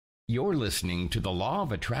You're listening to the Law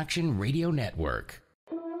of Attraction Radio Network.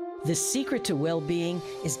 The secret to well-being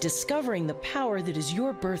is discovering the power that is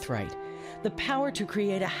your birthright, the power to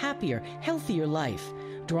create a happier, healthier life,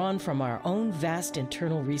 drawn from our own vast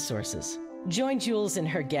internal resources. Join Jules and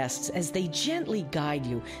her guests as they gently guide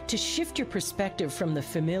you to shift your perspective from the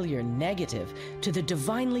familiar negative to the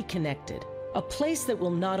divinely connected, a place that will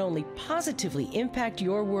not only positively impact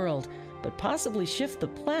your world, but possibly shift the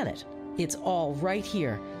planet. It's all right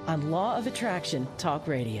here on Law of Attraction Talk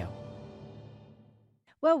Radio.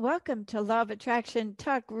 Well, welcome to Law of Attraction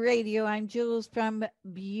Talk Radio. I'm Jules from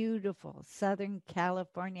beautiful Southern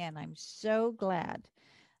California, and I'm so glad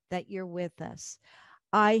that you're with us.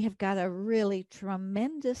 I have got a really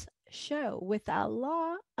tremendous show with a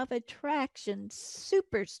Law of Attraction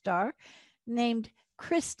superstar named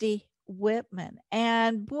Christy Whitman.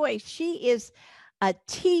 And boy, she is a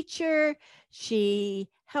teacher. She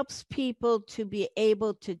helps people to be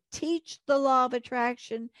able to teach the law of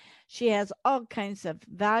attraction. She has all kinds of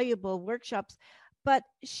valuable workshops, but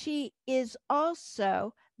she is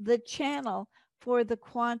also the channel for the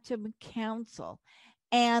Quantum Council.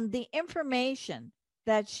 And the information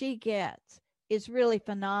that she gets is really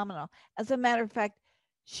phenomenal. As a matter of fact,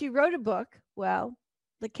 she wrote a book. Well,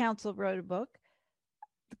 the council wrote a book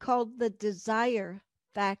called The Desire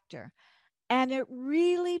Factor. And it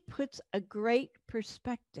really puts a great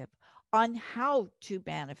perspective on how to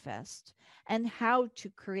manifest and how to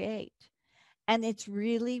create. And it's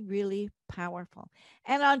really, really powerful.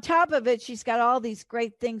 And on top of it, she's got all these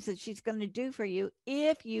great things that she's going to do for you.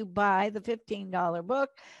 If you buy the $15 book,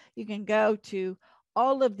 you can go to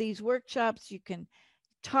all of these workshops. You can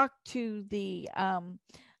talk to the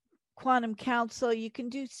Quantum Council. You can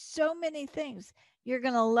do so many things. You're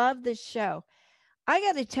going to love this show. I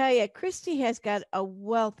got to tell you, Christy has got a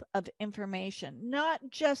wealth of information, not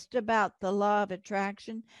just about the law of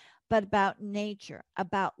attraction, but about nature,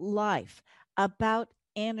 about life, about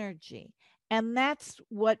energy. And that's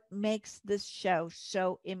what makes this show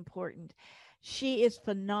so important. She is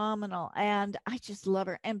phenomenal, and I just love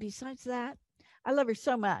her. And besides that, I love her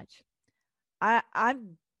so much.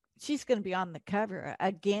 She's going to be on the cover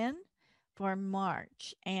again for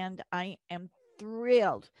March, and I am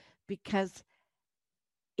thrilled because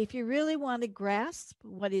if you really want to grasp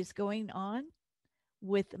what is going on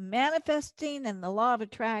with manifesting and the law of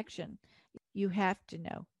attraction, you have to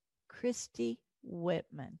know Christy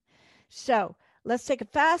Whitman. So let's take a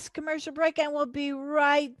fast commercial break, and we'll be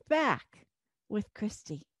right back with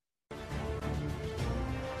Christy.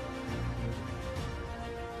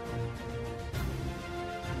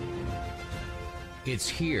 It's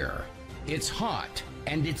here, it's hot,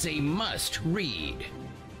 and it's a must-read.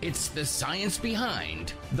 It's the science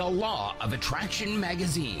behind the Law of Attraction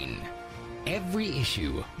magazine. Every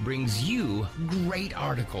issue brings you great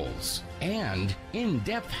articles and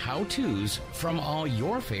in-depth how-tos from all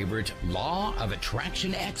your favorite Law of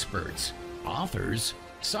Attraction experts, authors,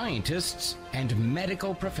 scientists, and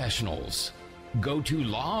medical professionals. Go to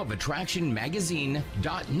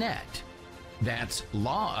lawofattractionmagazine.net. That's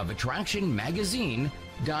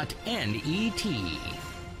lawofattractionmagazine.net.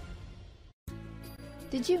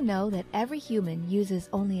 Did you know that every human uses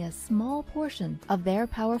only a small portion of their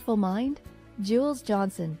powerful mind? Jules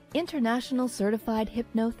Johnson, international certified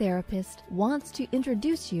hypnotherapist, wants to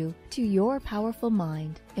introduce you to your powerful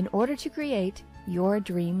mind in order to create your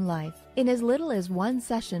dream life. In as little as one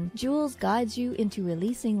session, Jules guides you into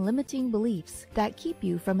releasing limiting beliefs that keep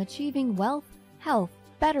you from achieving wealth, health,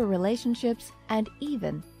 better relationships, and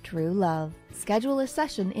even true love. Schedule a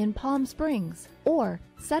session in Palm Springs or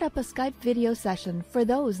set up a Skype video session for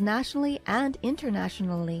those nationally and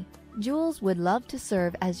internationally. Jules would love to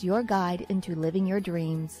serve as your guide into living your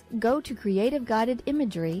dreams. Go to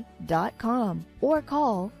creativeguidedimagery.com or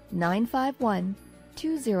call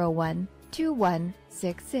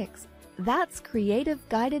 951-201-2166. That's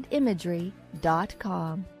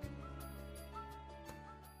creativeguidedimagery.com.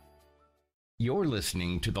 You're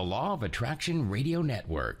listening to the Law of Attraction Radio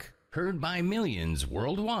Network, heard by millions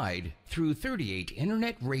worldwide through 38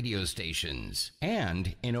 internet radio stations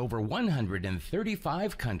and in over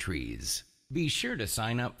 135 countries. Be sure to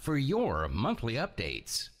sign up for your monthly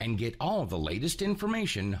updates and get all the latest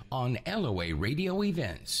information on LOA radio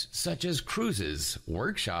events such as cruises,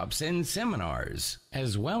 workshops, and seminars,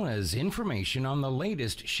 as well as information on the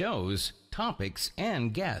latest shows, topics,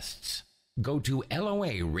 and guests. Go to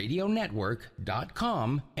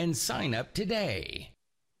LOARadionetwork.com and sign up today.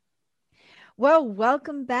 Well,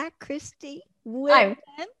 welcome back, Christy Whitman.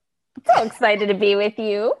 I'm so excited to be with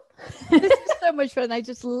you. This is so much fun. I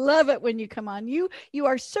just love it when you come on. You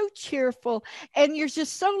are so cheerful and you're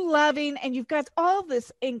just so loving and you've got all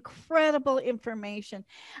this incredible information.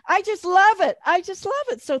 I just love it. I just love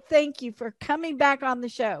it. So thank you for coming back on the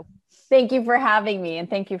show. Thank you for having me. And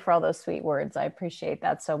thank you for all those sweet words. I appreciate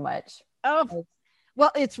that so much. Oh,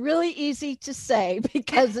 well, it's really easy to say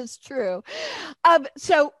because it's true.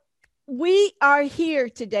 So we are here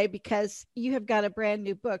today because you have got a brand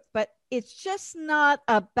new book, but it's just not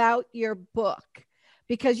about your book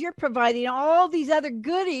because you're providing all these other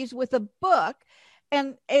goodies with a book.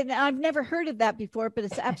 And I've never heard of that before, but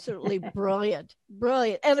it's absolutely brilliant.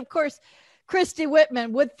 And of course, Christy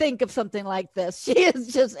Whitman would think of something like this. She is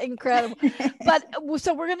just incredible. But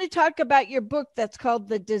so we're going to talk about your book that's called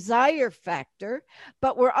The Desire Factor,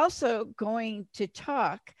 but we're also going to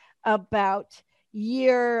talk about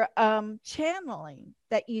your channeling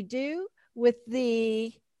that you do with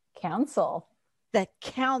the council.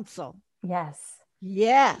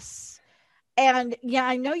 Yes. And yeah,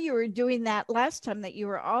 I know you were doing that last time that you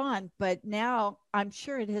were on, but now I'm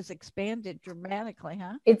sure it has expanded dramatically,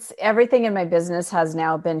 huh? It's everything in my business has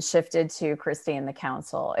now been shifted to Christy and the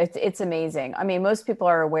council. It's amazing. I mean, most people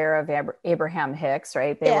are aware of Abraham Hicks,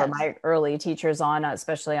 right? They were my early teachers on,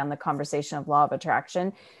 especially on the conversation of law of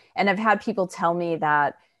attraction. And I've had people tell me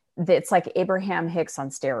that it's like Abraham Hicks on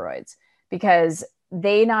steroids because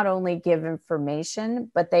they not only give information,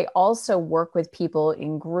 but they also work with people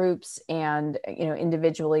in groups and,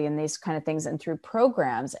 individually and these kind of things and through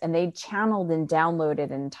programs. And they channeled and downloaded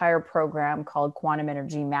an entire program called Quantum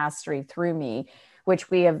Energy Mastery through me, which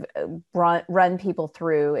we have run people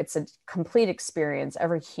through. It's a complete experience.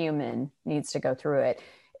 Every human needs to go through it,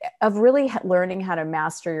 of really learning how to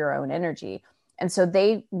master your own energy. And so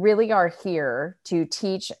they really are here to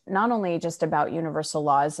teach not only just about universal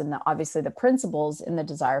laws and obviously the principles in the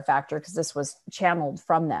desire factor, because this was channeled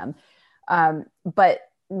from them, but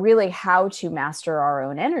really how to master our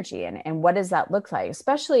own energy. And what does that look like?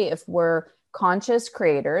 Especially if we're conscious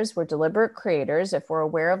creators, we're deliberate creators, if we're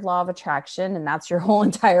aware of law of attraction, and that's your whole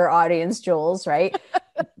entire audience, Jules, right?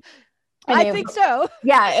 I think so.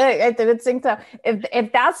 Yeah, I would think so.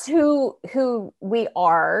 If that's who we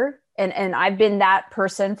are, and I've been that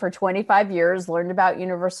person for 25 years, learned about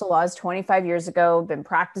universal laws 25 years ago, been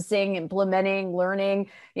practicing, implementing, learning,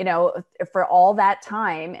 for all that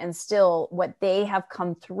time. And still what they have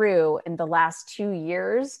come through in the last 2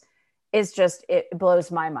 years is just, it blows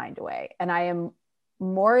my mind away. And I am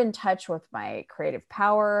more in touch with my creative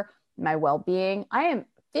power, my well-being. I am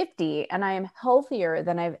 50 and I am healthier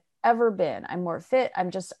than I've ever been. I'm more fit.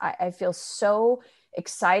 I feel so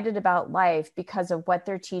excited about life because of what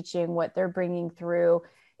they're teaching, what they're bringing through.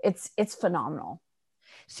 It's phenomenal.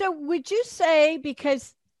 So would you say,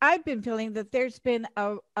 because I've been feeling that there's been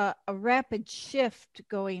a rapid shift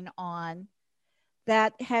going on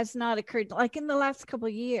that has not occurred like in the last couple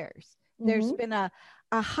of years, there's been a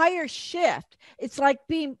higher shift. It's like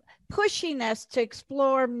pushing us to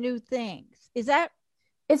explore new things. Is that?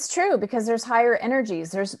 It's true because there's higher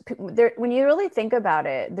energies. When you really think about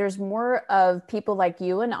it, there's more of people like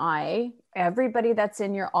you and I, everybody that's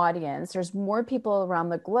in your audience. There's more people around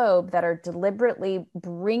the globe that are deliberately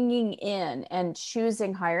bringing in and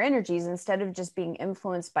choosing higher energies instead of just being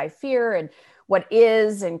influenced by fear and what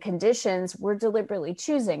is and conditions. We're deliberately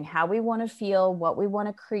choosing how we want to feel, what we want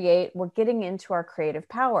to create. We're getting into our creative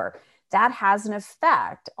power. That has an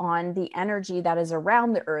effect on the energy that is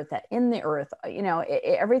around the earth, that in the earth,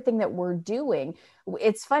 everything that we're doing.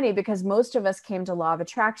 It's funny because most of us came to law of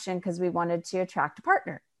attraction because we wanted to attract a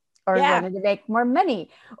partner, or we wanted to make more money,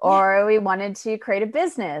 or we wanted to create a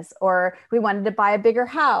business, or we wanted to buy a bigger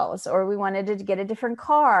house, or we wanted to get a different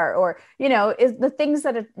car, or, is the things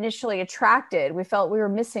that initially attracted, we felt we were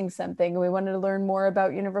missing something. We wanted to learn more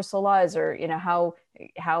about universal laws, or,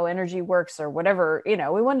 how energy works, or whatever,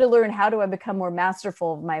 we wanted to learn, how do I become more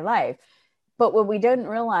masterful of my life? But what we didn't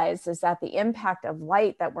realize is that the impact of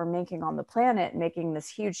light that we're making on the planet, making this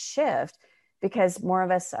huge shift, because more of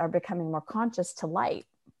us are becoming more conscious to light.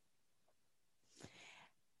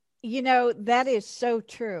 That is so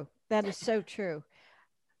true. That is so true.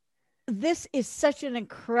 This is such an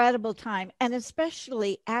incredible time. And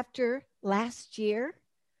especially after last year,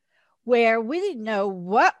 where we didn't know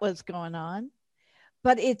what was going on,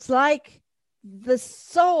 but it's like the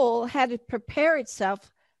soul had to prepare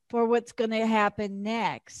itself for what's going to happen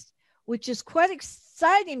next, which is quite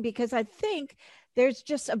exciting because I think there's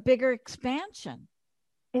just a bigger expansion.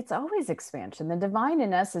 It's always expansion. The divine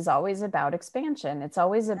in us is always about expansion. It's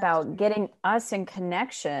always about getting us in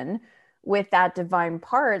connection with that divine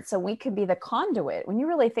part so we could be the conduit. When you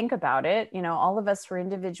really think about it, you know, all of us were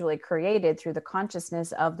individually created through the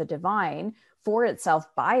consciousness of the divine, for itself,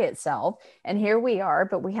 by itself. And here we are,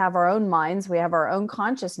 but we have our own minds, we have our own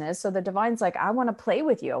consciousness. So the divine's like, I want to play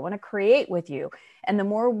with you, I want to create with you. And the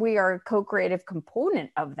more we are a co-creative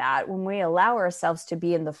component of that, when we allow ourselves to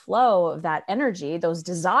be in the flow of that energy, those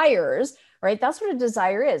desires, right? That's what a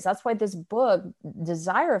desire is. That's why this book,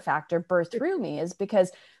 Desire Factor, birthed through me, is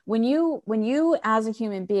because when you as a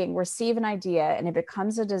human being receive an idea and it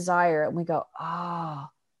becomes a desire, and we go, oh,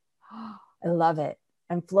 I love it,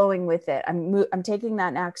 I'm flowing with it, I'm taking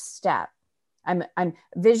that next step, I'm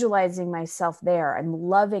visualizing myself there, I'm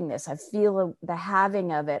loving this, I feel the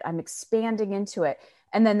having of it, I'm expanding into it.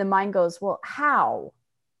 And then the mind goes, well, how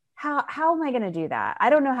am I going to do that? I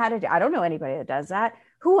don't know how to do, I don't know anybody that does that.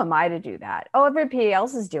 Who am I to do that? Oh, everybody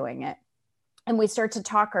else is doing it. And we start to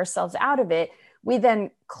talk ourselves out of it. We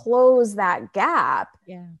then close that gap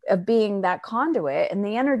of being that conduit, and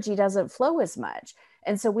the energy doesn't flow as much.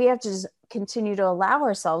 And so we have to just continue to allow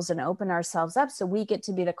ourselves and open ourselves up so we get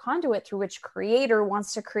to be the conduit through which Creator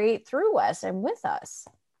wants to create through us and with us.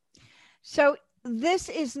 So this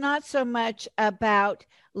is not so much about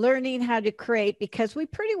learning how to create, because we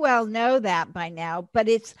pretty well know that by now, but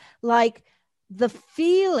it's like the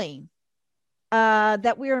feeling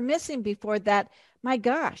that we were missing before, that, my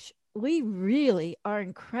gosh, we really are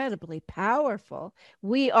incredibly powerful.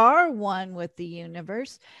 We are one with the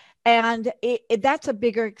universe. And that's a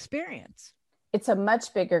bigger experience. It's a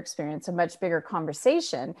much bigger experience, a much bigger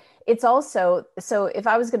conversation. It's also, so if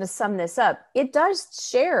I was going to sum this up, it does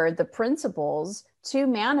share the principles to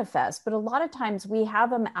manifest, but a lot of times we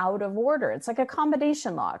have them out of order. It's like a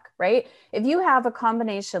combination lock, right? If you have a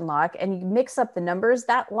combination lock and you mix up the numbers,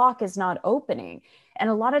 that lock is not opening. And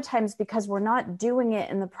a lot of times, because we're not doing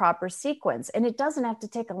it in the proper sequence, and it doesn't have to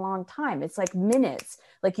take a long time. It's like minutes.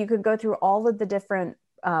 Like you could go through all of the different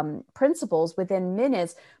principles within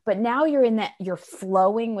minutes, but now you're in that, you're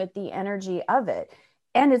flowing with the energy of it.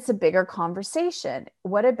 And it's a bigger conversation.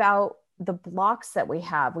 What about the blocks that we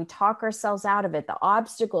have? We talk ourselves out of it, the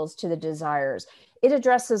obstacles to the desires. It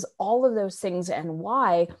addresses all of those things and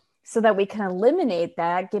why, so that we can eliminate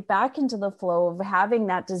that, get back into the flow of having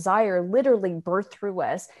that desire literally birth through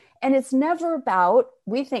us. And it's never about,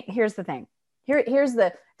 we think, here's the thing, here's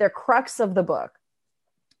the crux of the book.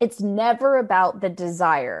 It's never about the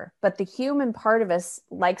desire, but the human part of us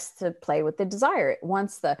likes to play with the desire. It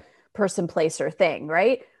wants the person, place, or thing,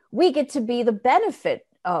 right? We get to be the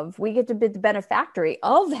we get to be the benefactory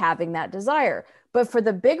of having that desire. But for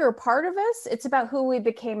the bigger part of us, it's about who we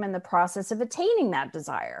became in the process of attaining that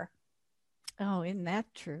desire. Oh, isn't that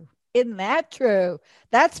true? Isn't that true?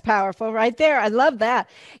 That's powerful right there. I love that.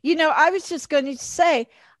 You know, I was just going to say,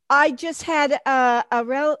 I just had a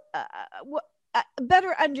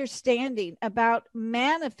better understanding about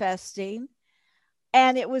manifesting,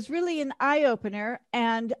 and it was really an eye-opener.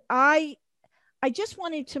 And I just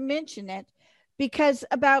wanted to mention it because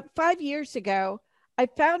about 5 years ago, I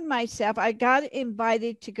found myself, I got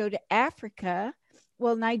invited to go to Africa,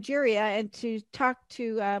 Nigeria, and to talk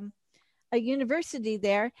to a university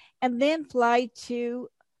there, and then fly to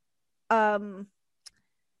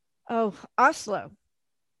Oslo.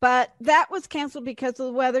 But that was canceled because of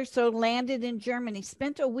the weather, so landed in Germany,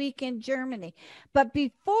 spent a week in Germany. But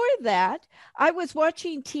before that, I was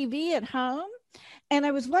watching TV at home, and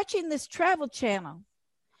I was watching this travel channel.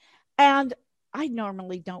 And I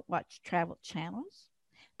normally don't watch travel channels.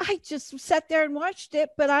 I just sat there and watched it,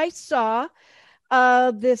 but I saw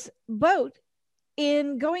this boat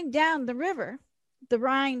going down the river, the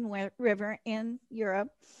Rhine River in Europe,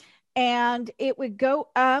 and it would go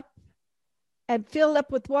up and fill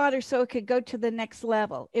up with water so it could go to the next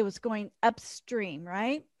level. It was going upstream,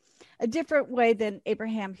 right? A different way than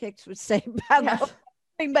Abraham Hicks would say about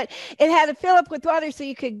it, but it had to fill up with water so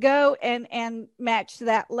you could go and match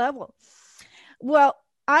that level. Well,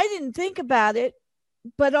 I didn't think about it,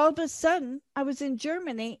 but all of a sudden I was in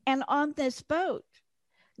Germany and on this boat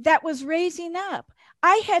that was raising up.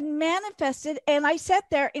 I had manifested, and I sat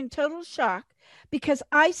there in total shock because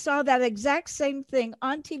I saw that exact same thing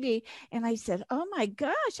on TV. And I said, oh my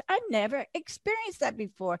gosh, I've never experienced that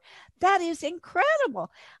before. That is incredible.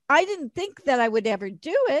 I didn't think that I would ever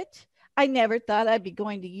do it. I never thought I'd be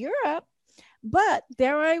going to Europe, but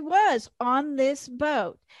there I was on this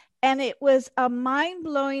boat. And it was a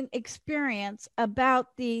mind-blowing experience about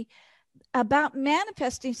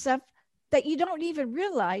manifesting stuff that you don't even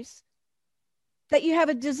realize that you have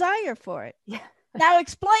a desire for it. Yeah. Now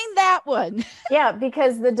explain that one. Yeah,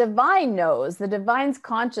 because the divine knows, the divine's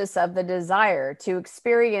conscious of the desire to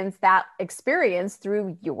experience that experience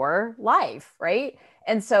through your life, right?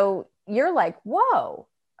 And so you're like, whoa,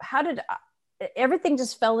 how did everything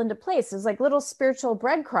just fell into place? It's like little spiritual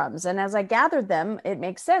breadcrumbs. And as I gathered them, it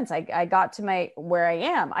makes sense. I got to my where I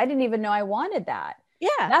am. I didn't even know I wanted that.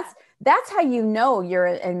 Yeah. That's how you know you're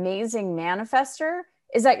an amazing manifester,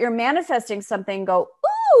 is that you're manifesting something, go,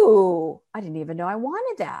 ooh, I didn't even know I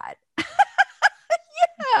wanted that.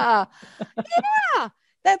 Yeah. Yeah.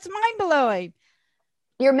 That's mind blowing.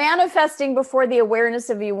 You're manifesting before the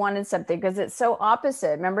awareness of you wanted something, because it's so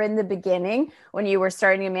opposite. Remember in the beginning when you were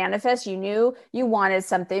starting to manifest, you knew you wanted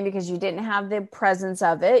something because you didn't have the presence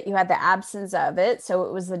of it. You had the absence of it. So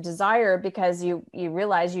it was the desire because you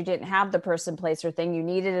realized you didn't have the person, place, or thing. You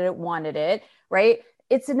needed it, wanted it, right?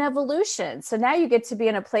 It's an evolution. So now you get to be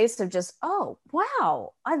in a place of just, oh,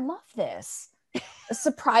 wow, I love this. A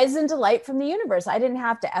surprise and delight from the universe. I didn't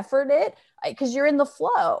have to effort it because you're in the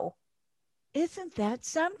flow. Isn't that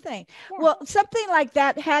something? Yeah. Well, something like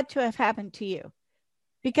that had to have happened to you,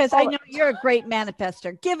 because I know you're a great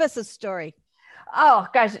manifester. Give us a story. Oh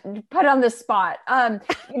gosh, put on the spot.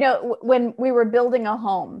 When we were building a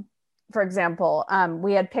home, for example,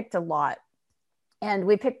 we had picked a lot, and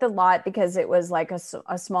we picked the lot because it was like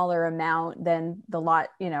a smaller amount than the lot,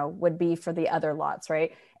 would be for the other lots.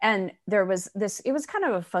 Right. And there was it was kind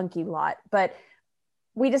of a funky lot, but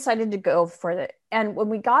we decided to go for it. And when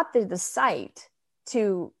we got to the site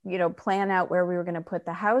to, plan out where we were going to put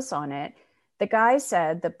the house on it,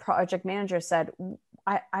 the project manager said,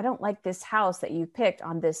 I don't like this house that you picked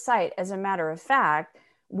on this site. As a matter of fact,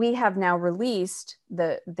 we have now released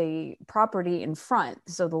the property in front.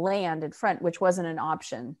 So the land in front, which wasn't an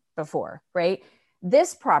option before, right?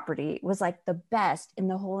 This property was like the best in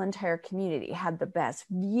the whole entire community. It had the best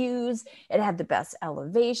views. It had the best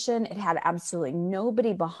elevation. It had absolutely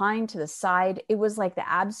nobody behind to the side. It was like the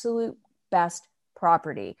absolute best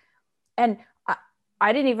property. And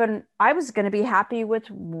I was going to be happy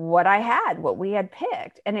with what I had, what we had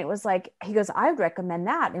picked. And it was like, he goes, I would recommend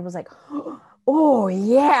that. And it was like, oh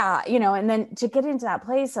yeah. And then to get into that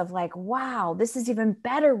place of like, wow, this is even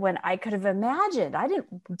better when I could have imagined. I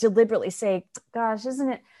didn't deliberately say, gosh,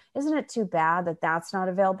 isn't it too bad that that's not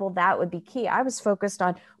available? That would be key. I was focused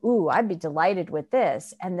on, ooh, I'd be delighted with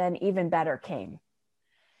this. And then even better came.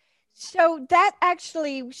 So that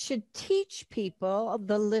actually should teach people,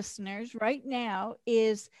 the listeners right now,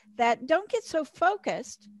 is that don't get so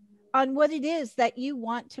focused on what it is that you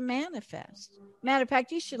want to manifest. Matter of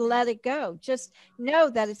fact, you should let it go. Just know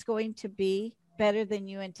that it's going to be better than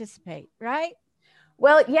you anticipate, right?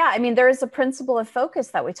 Well, yeah. I mean, there is a principle of focus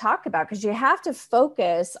that we talk about, because you have to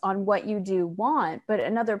focus on what you do want. But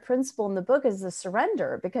another principle in the book is the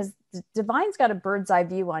surrender, because Divine's got a bird's eye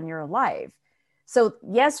view on your life. So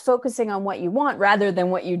yes, focusing on what you want rather than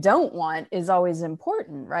what you don't want is always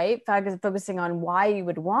important, right? Focusing on why you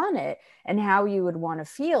would want it and how you would want to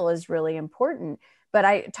feel is really important. But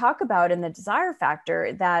I talk about in the desire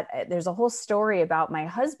factor that there's a whole story about my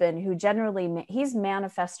husband who he's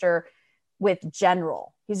manifester with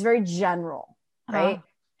general. He's very general, right?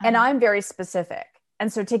 And I'm very specific.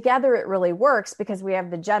 And so together it really works because we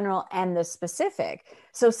have the general and the specific.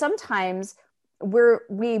 So sometimes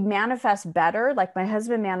we manifest better. Like my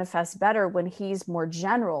husband manifests better when he's more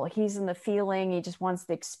general. He's in the feeling, he just wants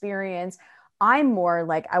the experience. I'm more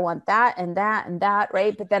like, I want that and that and that,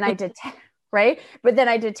 right? But then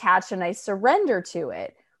I detach and I surrender to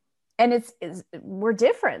it. And we're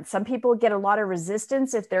different. Some people get a lot of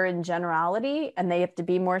resistance if they're in generality and they have to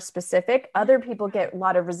be more specific. Other people get a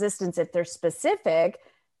lot of resistance if they're specific.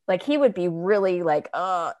 Like he would be really like,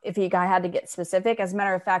 if he had to get specific. As a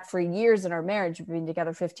matter of fact, for years in our marriage, we've been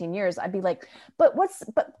together 15 years. I'd be like, but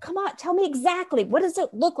come on, tell me exactly. What does it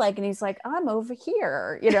look like? And he's like, I'm over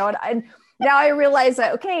here, and now I realize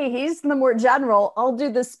that, okay, he's the more general. I'll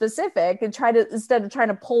do the specific and instead of trying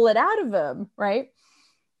to pull it out of him. Right.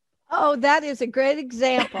 Oh, that is a great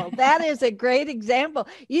example. That is a great example.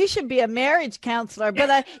 You should be a marriage counselor.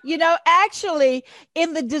 But, actually,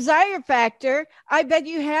 in the desire factor, I bet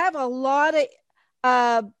you have a lot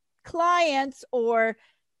of clients or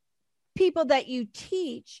people that you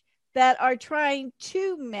teach that are trying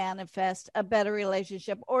to manifest a better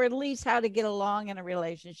relationship, or at least how to get along in a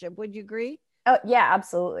relationship. Would you agree? Oh, yeah,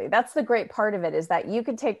 absolutely. That's the great part of it, is that you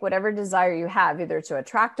can take whatever desire you have, either to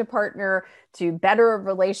attract a partner, to better a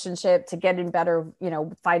relationship, to get in better,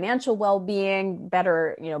 financial well-being,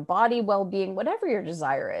 better, body well-being, whatever your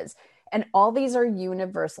desire is. And all these are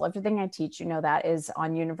universal. Everything I teach, that is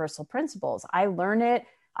on universal principles. I learn it.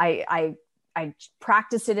 I I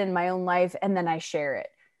practice it in my own life, and then I share it.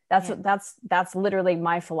 That's literally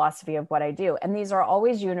my philosophy of what I do. And these are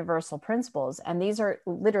always universal principles. And these are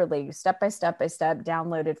literally step by step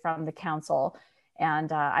downloaded from the council.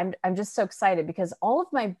 And I'm just so excited because all of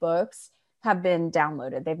my books have been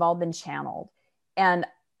downloaded. They've all been channeled. And,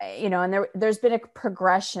 and there's been a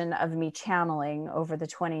progression of me channeling over the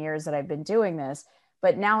 20 years that I've been doing this.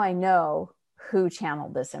 But now I know who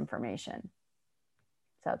channeled this information.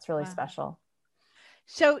 So it's really special.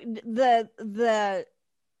 So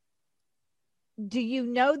do you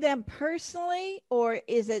know them personally, or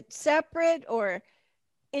is it separate or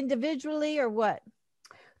individually, or what?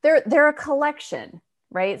 They're a collection,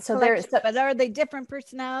 right? So but are they different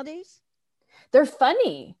personalities? They're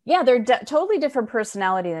funny. Yeah, they're totally different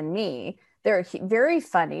personality than me. They're very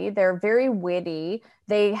funny. They're very witty.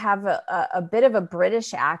 They have a bit of a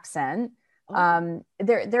British accent. They're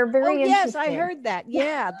very yes, I heard that.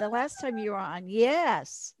 Yeah, the last time you were on.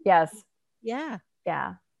 Yes. Yeah.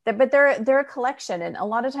 But they're a collection, and a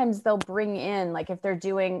lot of times they'll bring in, like, if they're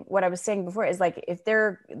doing what I was saying before, is like if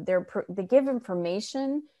they give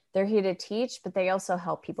information, they're here to teach, but they also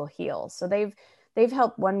help people heal. So they've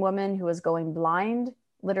helped one woman who was going blind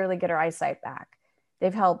literally get her eyesight back.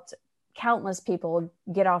 They've helped countless people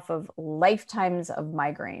get off of lifetimes of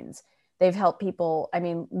migraines. They've helped people,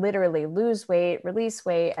 literally lose weight, release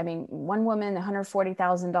weight. One woman,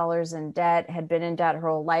 $140,000 in debt, had been in debt her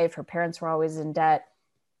whole life. Her parents were always in debt.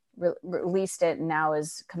 Released it and now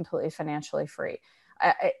is completely financially free.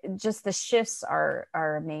 Just the shifts are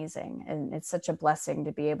amazing, and it's such a blessing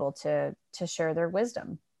to be able to share their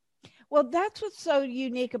wisdom. Well, that's what's so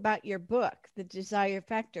unique about your book, The Desire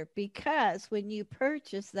Factor, because when you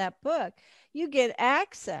purchase that book, you get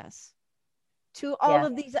access to all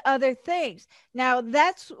of these other things. Now,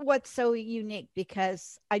 that's what's so unique,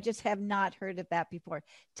 because I just have not heard of that before.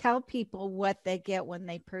 Tell people what they get when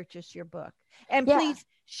they purchase your book. And please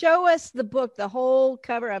show us the book, the whole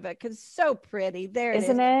cover of it, because it's so pretty. There it is.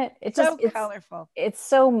 Isn't it? It's so colorful. It's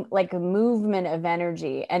so like a movement of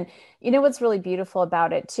energy. And you know what's really beautiful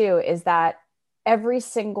about it too is that every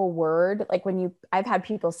single word, like I've had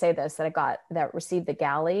people say this that received the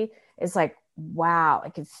galley, is like, wow, I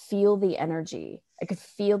could feel the energy. I could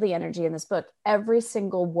feel the energy in this book. Every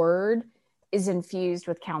single word is infused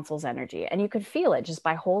with council's energy, and you could feel it just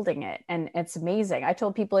by holding it. And it's amazing. I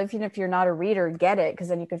told people, even if you're not a reader, get it, because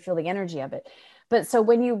then you can feel the energy of it. But so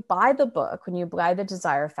when you buy the book, when you buy The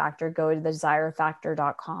Desire Factor, go to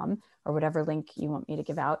thedesirefactor.com or whatever link you want me to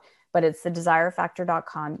give out, but it's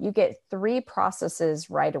thedesirefactor.com. You get 3 processes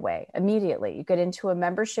right away, immediately. You get into a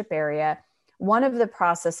membership area. One of the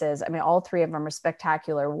processes, all 3 of them are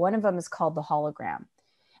spectacular. One of them is called the hologram.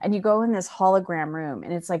 And you go in this hologram room,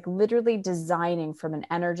 and it's like literally designing from an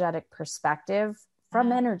energetic perspective,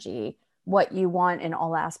 from energy, what you want in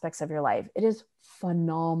all aspects of your life. It is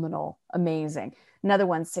phenomenal, amazing. Another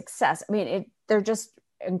one, success. They're just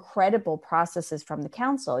incredible processes from the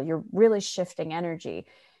council. You're really shifting energy.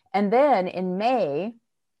 And then in May,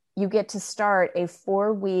 you get to start a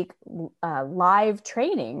 4-week live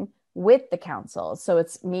training with the council. So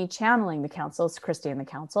it's me channeling the council. It's Christy and the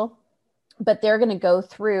council. But they're going to go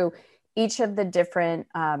through each of the different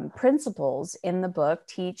principles in the book,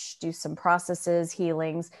 do some processes,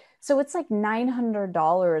 healings. So it's like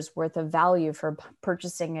 $900 worth of value for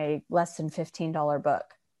purchasing a less than $15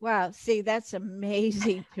 book. Wow. See, that's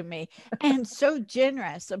amazing to me, and so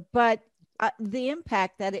generous. But the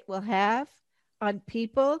impact that it will have on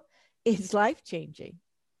people is life-changing.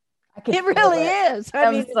 It really is.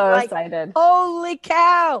 I'm so excited. Holy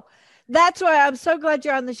cow. That's why I'm so glad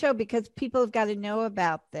you're on the show, because people have got to know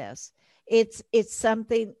about this. It's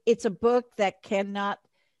a book that cannot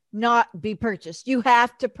not be purchased. You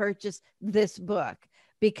have to purchase this book,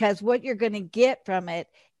 because what you're going to get from it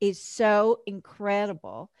is so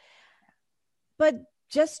incredible. But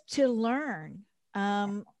just to learn,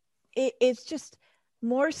 it's just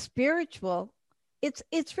more spiritual. It's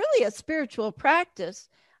really a spiritual practice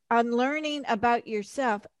on learning about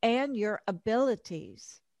yourself and your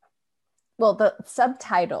abilities. Well, the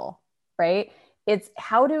subtitle, right? It's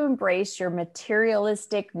how to embrace your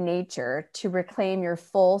materialistic nature to reclaim your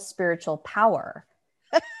full spiritual power.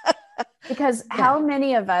 Because how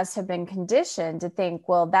many of us have been conditioned to think,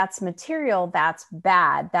 well, that's material, that's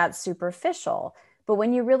bad, that's superficial. But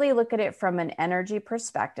when you really look at it from an energy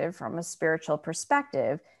perspective, from a spiritual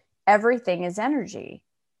perspective, everything is energy.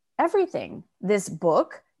 Everything. This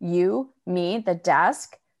book, you, me, the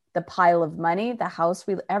desk, the pile of money, the house,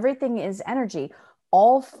 everything is energy.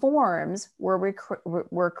 All forms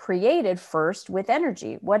were created first with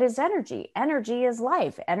energy. What is energy? Energy is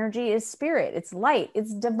life. Energy is spirit. It's light.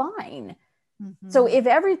 It's divine. So if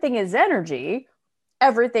everything is energy,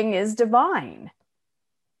 everything is divine.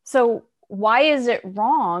 So why is it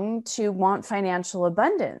wrong to want financial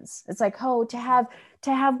abundance? It's like, oh, to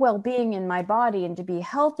have well-being in my body and to be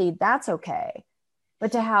healthy, that's okay.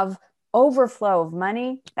 But to have overflow of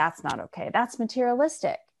money, that's not okay. That's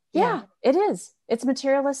materialistic. Yeah, it is. It's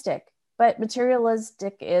materialistic, but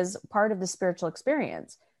materialistic is part of the spiritual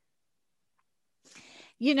experience.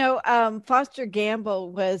 You know, Foster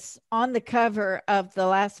Gamble was on the cover of the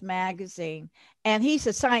last magazine, and he's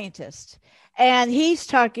a scientist, and he's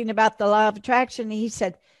talking about the law of attraction. And he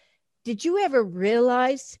said, did you ever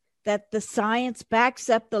realize that the science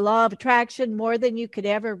backs up the law of attraction more than you could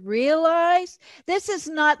ever realize? This is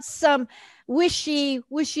not some wishy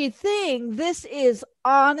thing. This is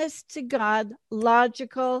honest to God,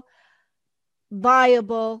 logical,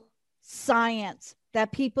 viable science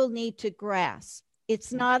that people need to grasp.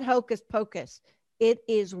 It's not hocus pocus. It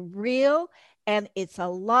is real and it's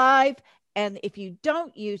alive. And if you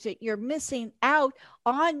don't use it, you're missing out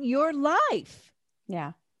on your life.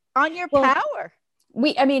 Yeah. On your power.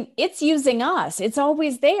 It's using us. It's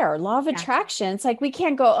always there. Law of attraction. It's like, we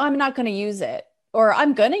can't go, oh, I'm not going to use it, or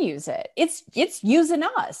I'm going to use it. It's using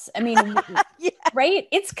us. I mean, right.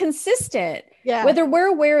 It's consistent. Yeah. Whether we're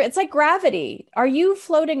aware, it's like gravity. Are you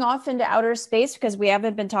floating off into outer space because we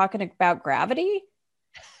haven't been talking about gravity?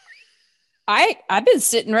 I've been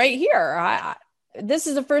sitting right here. This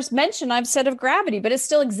is the first mention I've said of gravity, but it's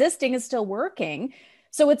still existing. It's still working.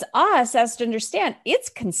 So it's us as to understand it's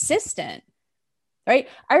consistent, right?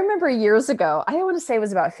 I remember years ago, I want to say it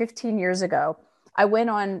was about 15 years ago, I went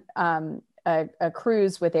on a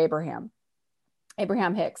cruise with Abraham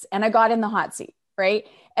Hicks, and I got in the hot seat, right?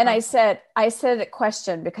 And I said a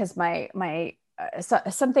question because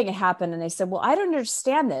something had happened, and they said, well, I don't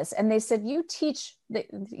understand this. And they said, you teach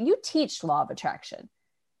law of attraction.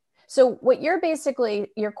 So what your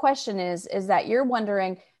question is that you're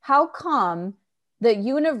wondering, how come the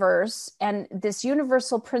universe and this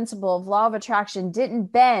universal principle of law of attraction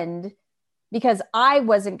didn't bend because I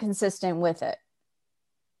wasn't consistent with it?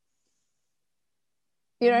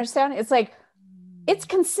 You understand? It's like, it's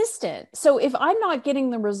consistent. So if I'm not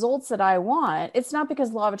getting the results that I want, it's not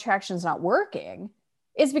because law of attraction is not working.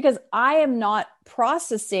 It's because I am not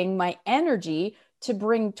processing my energy to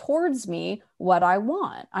bring towards me what I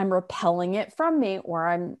want. I'm repelling it from me, or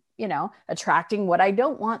I'm, attracting what I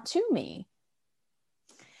don't want to me.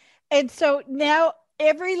 And so now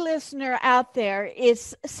every listener out there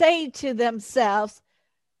is saying to themselves,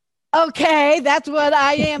 okay, that's what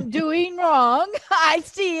I am doing wrong. I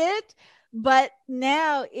see it. But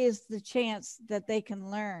now is the chance that they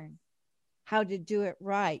can learn how to do it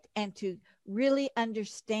right and to really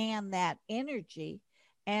understand that energy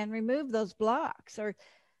and remove those blocks. Or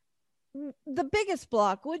the biggest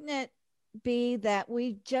block, wouldn't it be that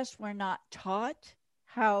we just were not taught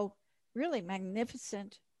how really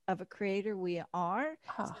magnificent of a creator we are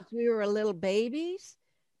since we were little babies?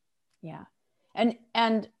 Yeah.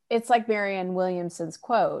 And it's like Marianne Williamson's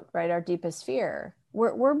quote, right? Our deepest fear.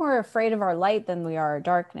 We're more afraid of our light than we are our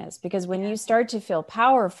darkness, because when you start to feel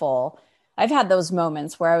powerful, I've had those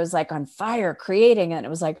moments where I was like on fire creating it. And it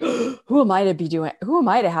was like, who am I to be doing? Who am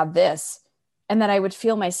I to have this? And then I would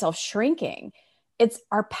feel myself shrinking. It's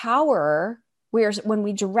our power. When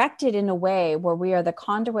we direct it in a way where we are the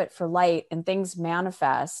conduit for light and things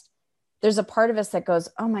manifest, there's a part of us that goes,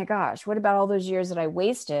 oh my gosh, what about all those years that I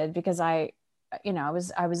wasted because I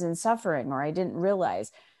was in suffering, or I didn't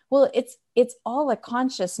realize. Well, it's all a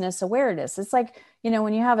consciousness awareness. It's like,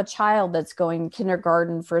 when you have a child that's going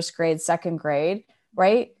kindergarten, first grade, second grade,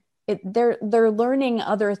 right? They're learning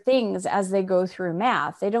other things as they go through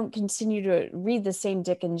math. They don't continue to read the same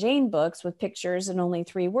Dick and Jane books with pictures and only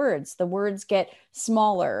 3 words. The words get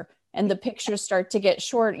smaller and the pictures start to get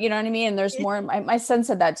short. You know what I mean? And there's more. My son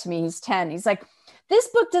said that to me. He's 10. He's like, this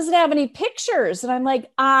book doesn't have any pictures. And I'm like,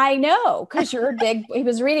 I know, because he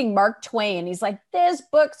was reading Mark Twain. He's like, this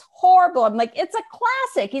book's horrible. I'm like, it's a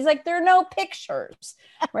classic. He's like, there are no pictures,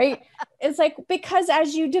 right? It's like, because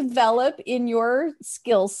as you develop in your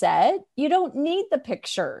skill set, you don't need the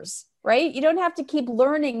pictures, right? You don't have to keep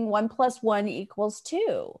learning 1 + 1 =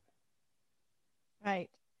 2. Right.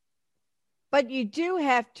 But you do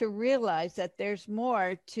have to realize that there's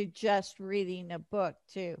more to just reading a book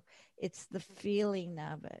too. It's the feeling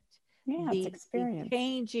of it. Yeah, it's experience. The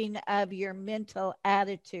changing of your mental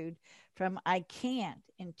attitude from I can't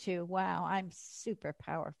into, wow, I'm super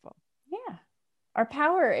powerful. Yeah. Our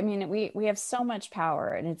power, we have so much power,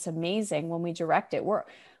 and it's amazing when we direct it.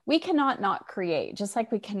 We cannot not create, just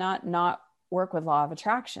like we cannot not work with law of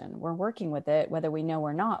attraction. We're working with it, whether we know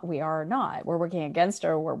or not, we are or not. We're working against it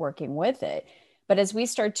or we're working with it. But as we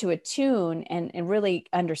start to attune and really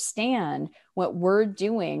understand what we're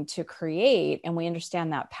doing to create, and we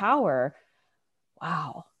understand that power,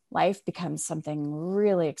 wow, life becomes something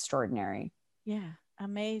really extraordinary. Yeah,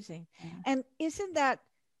 amazing. Yeah. And isn't that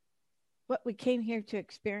what we came here to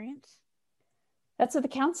experience? That's what the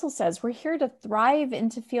council says. We're here to thrive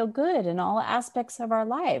and to feel good in all aspects of our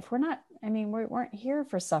life. We're not, I mean, we weren't here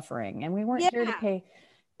for suffering, and we weren't here to pay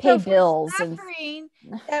So if bills we're suffering,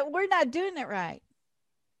 that we're not doing it right.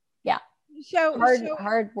 Yeah. So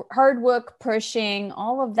hard work, pushing,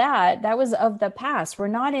 all of that was of the past. We're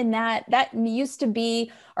not in that used to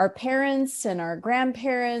be our parents and our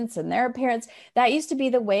grandparents and their parents. That used to be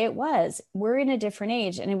the way it was. We're in a different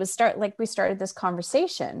age. And it was we started this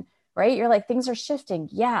conversation, right? You're like, things are shifting.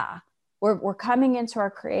 Yeah. We're coming into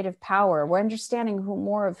our creative power. We're understanding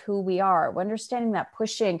more of who we are. We're understanding that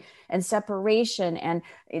pushing and separation and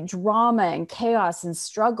drama and chaos and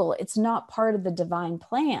struggle, it's not part of the divine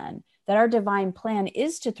plan. That our divine plan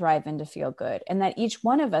is to thrive and to feel good, and that each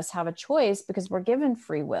one of us have a choice because we're given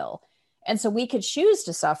free will. And so we could choose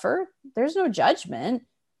to suffer. There's no judgment,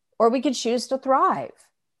 or we could choose to thrive.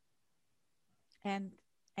 And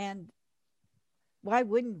why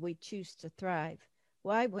wouldn't we choose to thrive?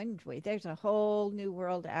 Why wouldn't we? There's a whole new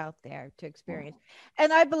world out there to experience.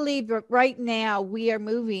 And I believe that right now we are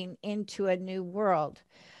moving into a new world.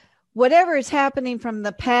 Whatever is happening from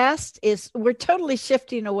the past we're totally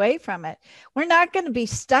shifting away from it. We're not going to be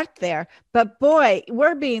stuck there, but boy,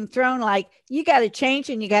 we're being thrown like, you got to change,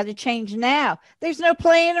 and you got to change now. There's no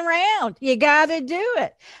playing around. You got to do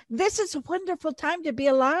it. This is a wonderful time to be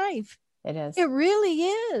alive. It is. It really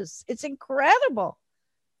is. It's incredible.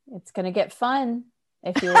 It's going to get fun.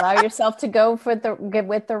 If you allow yourself to go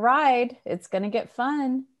with the ride, it's going to get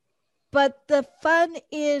fun. But the fun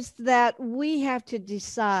is that we have to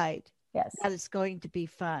decide that it's going to be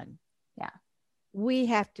fun. Yeah. We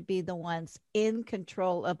have to be the ones in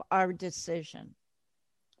control of our decision.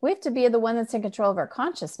 We have to be the one that's in control of our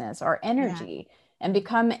consciousness, our energy, and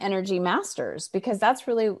become energy masters, because that's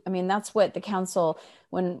really, I mean, that's what the council,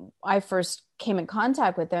 when I first came in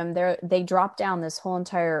contact with them, they dropped down this whole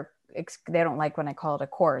entire, they don't like when I call it a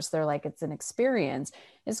course. They're like, it's an experience,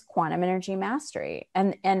 is quantum energy mastery.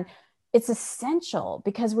 And it's essential,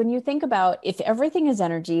 because when you think about, if everything is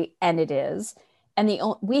energy, and it is, and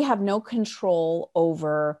we have no control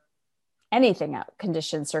over anything,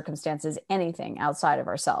 conditions, circumstances, anything outside of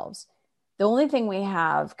ourselves. The only thing we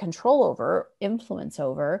have control over, influence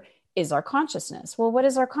over, is our consciousness. Well, what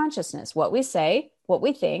is our consciousness? What we say, what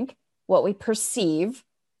we think, what we perceive,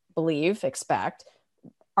 believe, expect,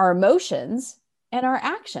 our emotions, and our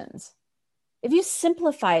actions. If you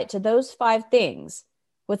simplify it to those 5 things,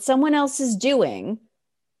 what someone else is doing,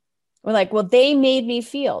 we're like, well, they made me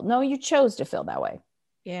feel. No, you chose to feel that way.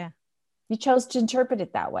 Yeah. You chose to interpret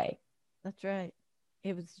it that way. That's right.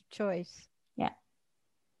 It was a choice. Yeah.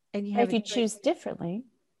 And if you choose differently,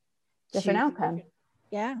 different outcome.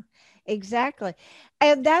 Yeah, exactly.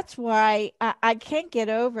 And that's why I can't get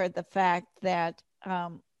over the fact that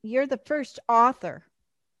you're the first author,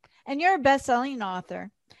 and you're a best-selling author,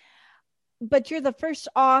 but you're the first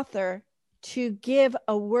author to give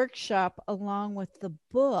a workshop along with the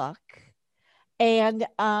book, and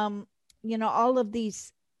all of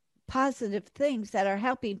these positive things that are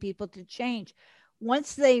helping people to change.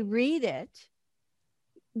 Once they read it,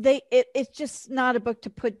 it's just not a book to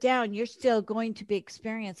put down. You're still going to be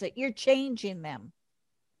experiencing it. You're changing them.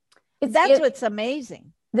 That's what's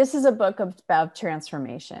amazing. This is a book about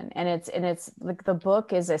transformation, and it's like, the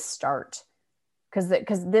book is a start, because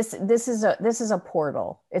this is a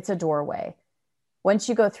portal. It's a doorway. Once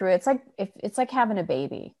you go through it, it's like having a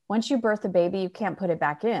baby. Once you birth a baby, you can't put it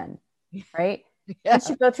back in, right? Yeah. Once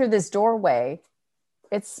you go through this doorway,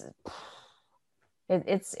 it's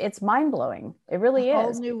mind-blowing. It really is. A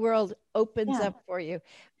whole new world opens up for you,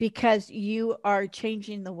 because you are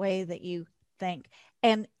changing the way that you think.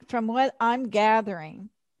 And from what I'm gathering,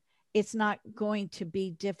 it's not going to be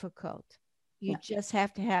difficult. You just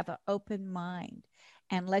have to have an open mind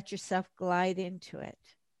and let yourself glide into it.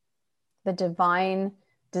 The divine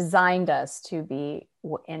designed us to be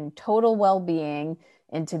in total well-being,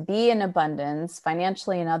 and to be in abundance,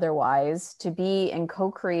 financially and otherwise, to be in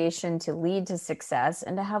co-creation, to lead to success,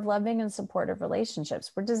 and to have loving and supportive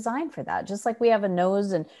relationships. We're designed for that. Just like we have a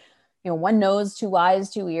nose and, 1 nose, 2 eyes,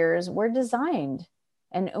 2 ears, we're designed.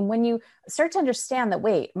 And when you start to understand that,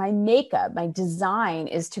 wait, my makeup, my design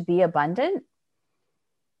is to be abundant,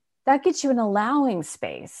 that gets you an allowing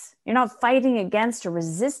space. You're not fighting against or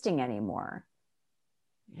resisting anymore.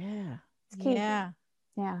 Yeah. It's key. Yeah.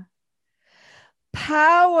 Yeah.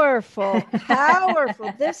 Powerful.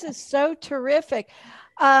 This is so terrific.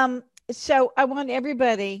 So I want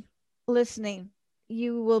everybody listening,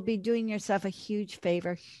 you will be doing yourself a huge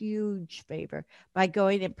favor by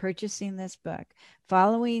going and purchasing this book,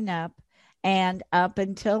 following up, and up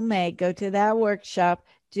until May, go to that workshop,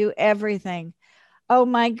 do everything. Oh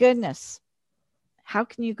my goodness. How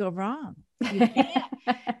can you go wrong? You can't.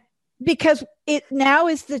 Because it now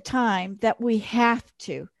is the time that we have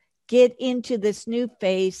to get into this new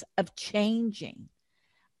phase of changing.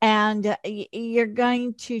 And you're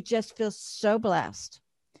going to just feel so blessed,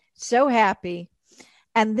 so happy.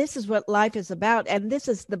 And this is what life is about. And this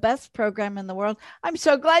is the best program in the world. I'm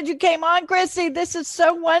so glad you came on, Christy. This is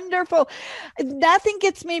so wonderful. Nothing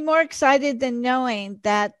gets me more excited than knowing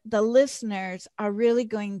that the listeners are really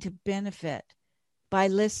going to benefit by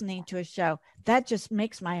listening to a show. That just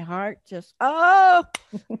makes my heart just, I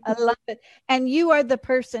love it. And you are the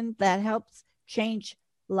person that helps change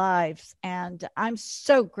lives. And I'm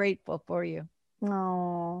so grateful for you.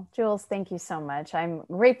 Oh, Jules, thank you so much. I'm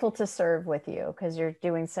grateful to serve with you because you're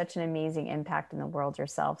doing such an amazing impact in the world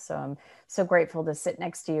yourself. So I'm so grateful to sit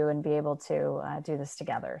next to you and be able to do this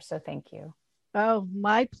together. So thank you. Oh,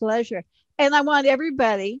 my pleasure. And I want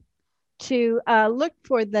everybody to look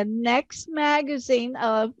for the next magazine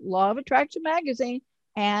of Law of Attraction magazine.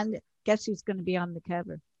 And guess who's going to be on the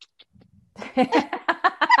cover?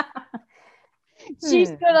 She's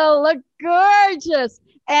going to look gorgeous.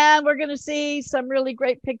 And we're going to see some really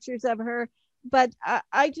great pictures of her. But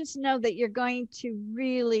I just know that you're going to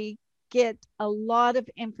really get a lot of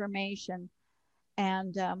information.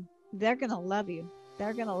 And they're going to love you.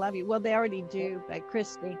 They're going to love you. Well, they already do. But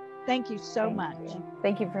Christy, thank you so much.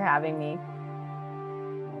 Thank you for having me.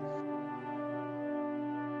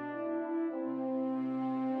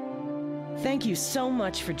 Thank you so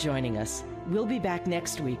much for joining us. We'll be back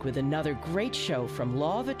next week with another great show from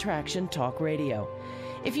Law of Attraction Talk Radio.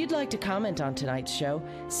 If you'd like to comment on tonight's show,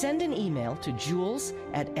 send an email to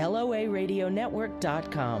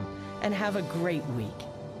jules@loaradionetwork.com and have a great week.